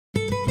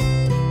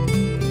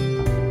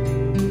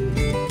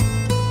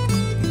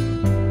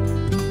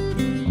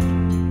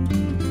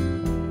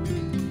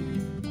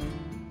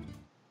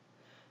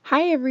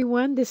Hi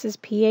everyone, this is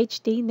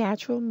PhD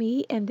Natural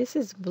Me, and this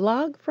is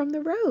Vlog from the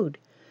Road,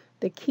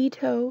 the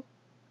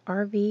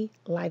Keto-RV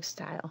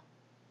lifestyle.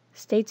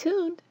 Stay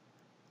tuned.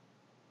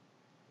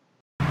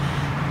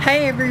 Hi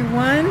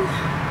everyone,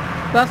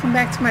 welcome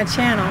back to my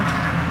channel.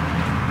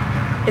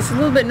 It's a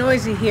little bit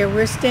noisy here.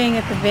 We're staying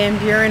at the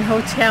VanBuren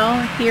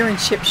Hotel here in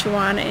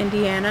Shipshewana,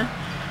 Indiana,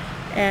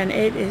 and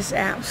it is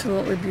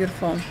absolutely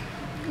beautiful.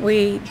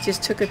 We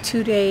just took a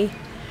 2-day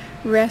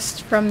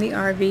rest from the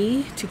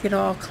RV to get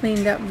all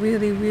cleaned up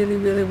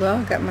really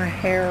well. Got my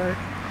hair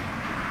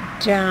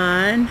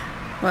done.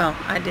 Well,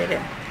 I did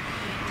it.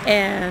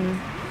 And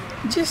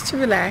just to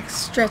relax,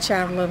 stretch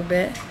out a little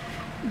bit.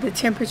 The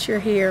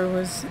temperature here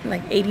was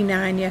like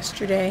 89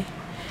 yesterday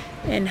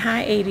and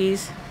high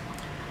 80s.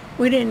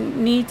 We didn't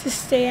need to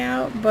stay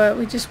out, but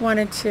we just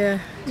wanted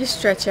to just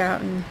stretch out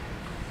and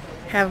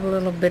have a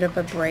little bit of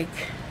a break.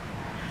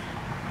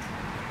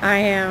 I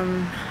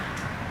am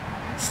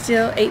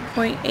still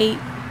 8.8.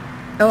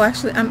 Oh,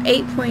 actually, I'm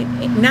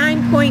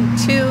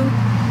 9.2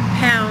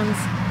 pounds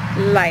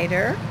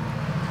lighter.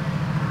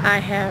 I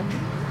have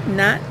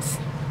not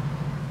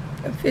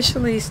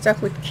officially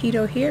stuck with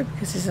keto here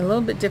because it's a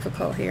little bit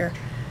difficult here,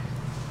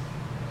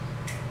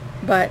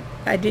 but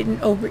I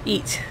didn't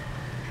overeat,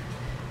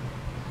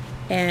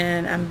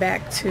 and I'm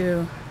back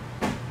to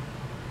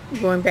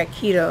going back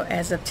keto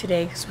as of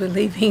today because we're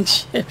leaving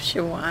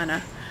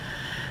Shipshewana.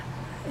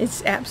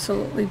 It's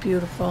absolutely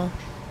beautiful.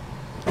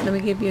 Let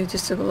me give you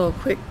just a little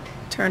quick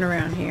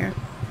turnaround here.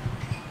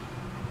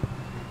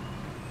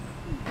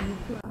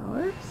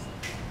 Flowers.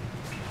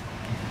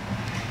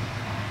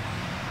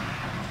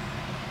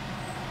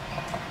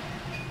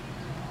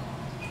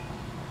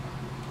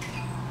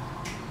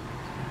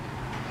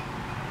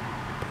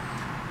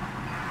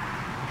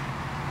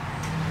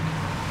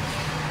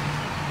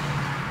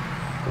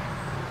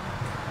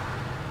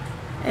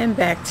 And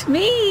back to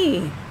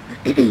me.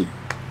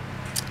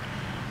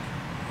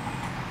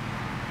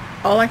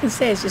 All I can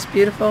say is just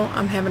beautiful.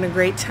 I'm having a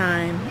great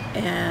time,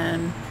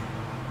 and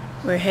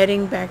we're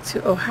heading back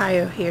to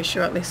Ohio here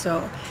shortly,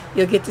 so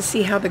you'll get to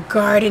see how the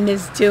garden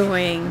is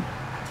doing.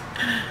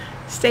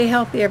 Stay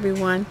healthy,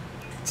 everyone.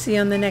 See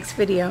you on the next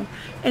video.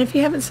 And if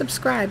you haven't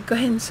subscribed, go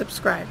ahead and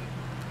subscribe.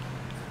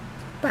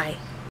 Bye.